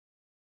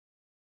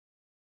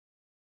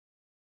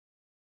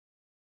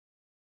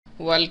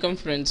Welcome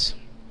friends.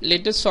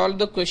 Let us solve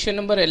the question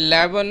number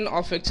 11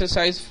 of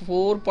exercise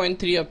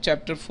 4.3 of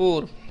chapter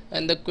 4.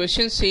 And the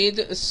question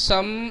says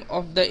sum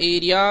of the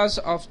areas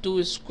of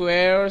two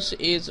squares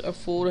is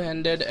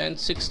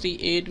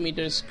 468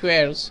 meter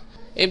squares.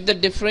 If the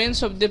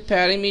difference of the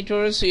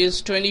perimeters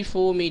is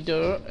 24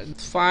 meter,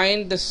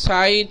 find the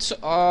sides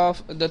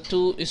of the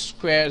two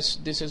squares.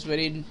 This is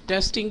very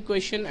interesting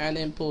question and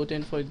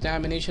important for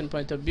examination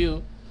point of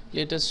view.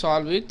 Let us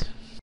solve it.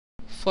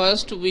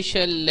 First we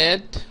shall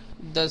let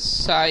the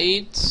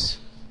sides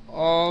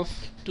of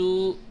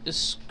two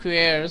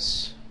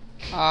squares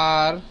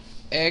are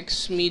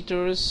x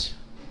meters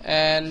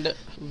and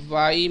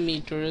y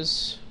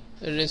meters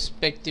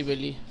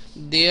respectively.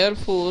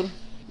 Therefore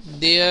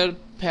their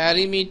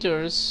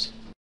perimeters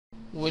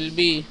will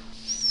be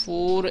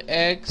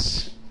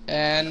 4x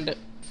and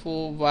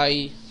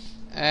 4y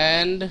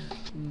and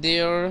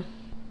their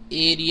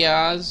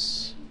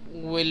areas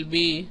will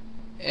be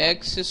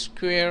x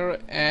square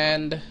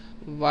and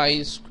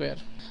y square.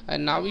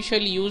 And now we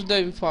shall use the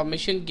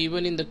information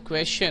given in the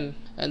question,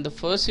 and the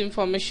first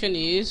information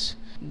is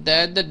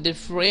that the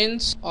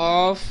difference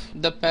of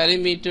the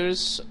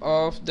perimeters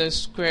of the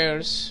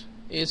squares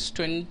is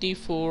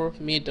 24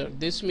 meter.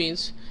 This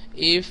means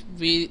if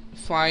we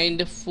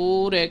find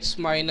 4x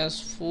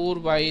minus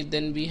 4y,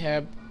 then we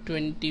have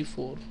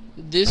 24.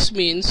 This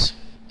means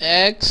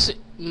x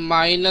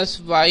minus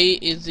y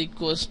is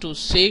equals to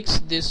 6.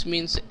 This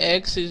means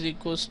x is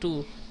equals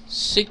to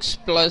 6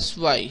 plus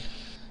y.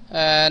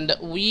 And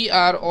we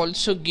are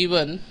also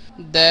given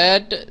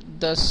that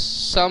the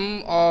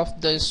sum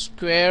of the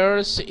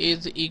squares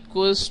is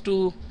equals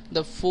to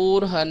the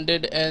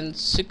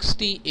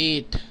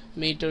 468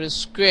 meter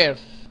square.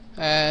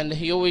 And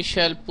here we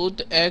shall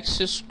put x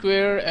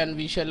square and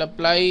we shall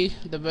apply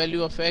the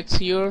value of x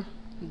here,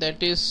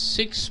 that is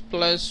 6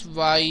 plus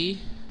y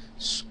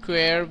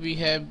square. We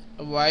have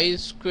y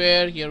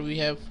square, here we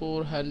have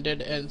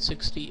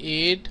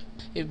 468.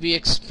 If we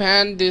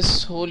expand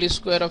this whole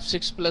square of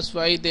 6 plus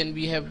y, then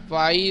we have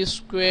y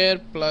square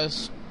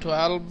plus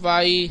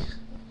 12y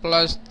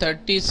plus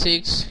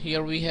 36.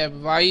 Here we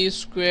have y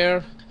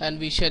square, and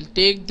we shall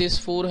take this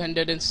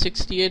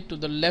 468 to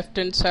the left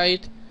hand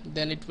side,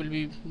 then it will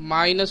be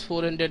minus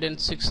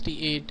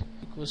 468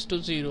 equals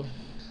to 0.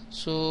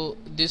 So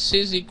this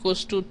is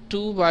equals to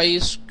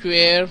 2y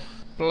square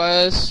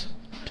plus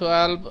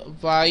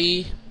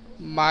 12y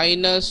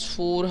minus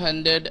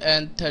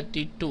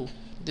 432.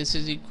 This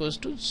is equals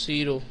to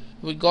 0.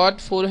 We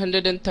got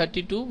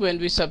 432 when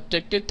we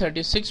subtracted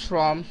 36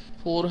 from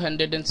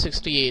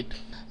 468.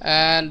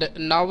 And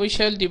now we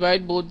shall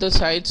divide both the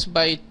sides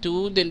by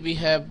 2. Then we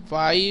have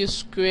y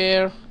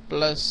square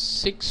plus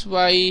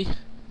 6y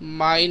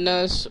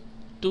minus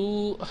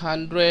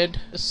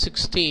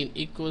 216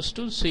 equals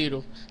to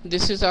 0.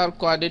 This is our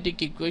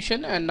quadratic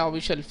equation, and now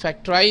we shall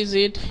factorize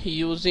it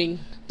using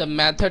the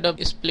method of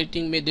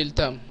splitting middle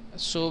term.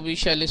 So we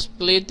shall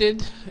split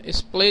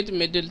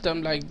middle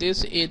term like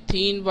this: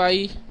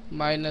 18y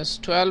minus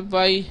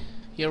 12y.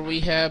 Here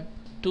we have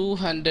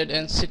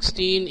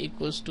 216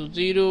 equals to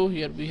 0.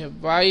 Here we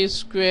have y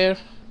square,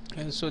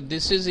 and so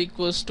this is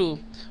equals to,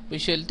 we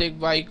shall take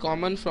y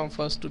common from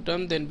first two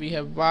term, then we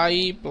have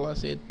y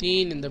plus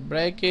 18 in the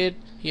bracket.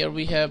 Here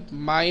we have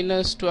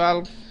minus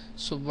 12,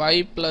 so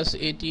y plus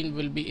 18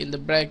 will be in the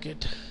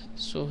bracket.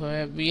 So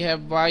we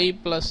have y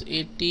plus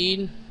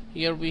 18.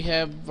 Here we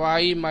have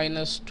y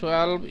minus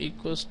 12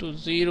 equals to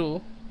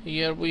 0.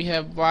 Here we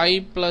have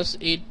y plus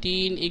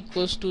 18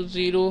 equals to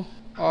 0,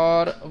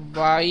 or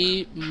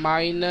y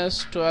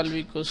minus 12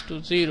 equals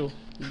to 0.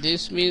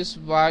 This means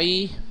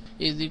y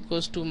is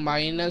equals to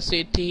minus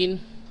 18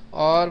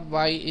 or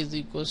y is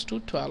equals to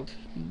 12.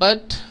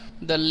 But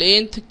the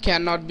length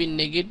cannot be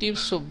negative,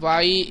 so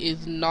y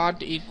is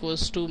not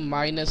equals to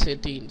minus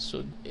 18.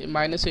 So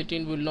minus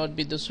 18 will not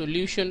be the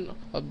solution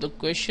of the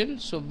question.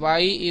 So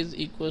y is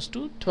equals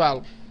to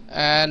 12.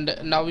 And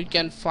now we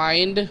can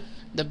find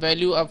the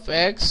value of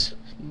x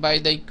by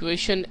the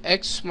equation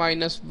x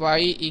minus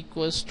y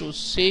equals to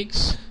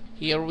 6.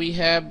 Here we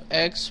have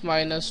x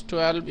minus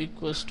 12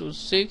 equals to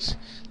 6.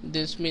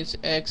 This means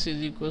x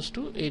is equals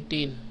to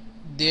 18.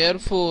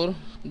 Therefore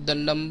the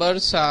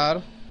numbers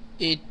are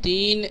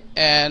 18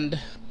 and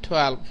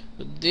 12.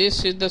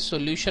 This is the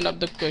solution of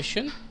the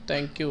question.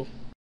 Thank you.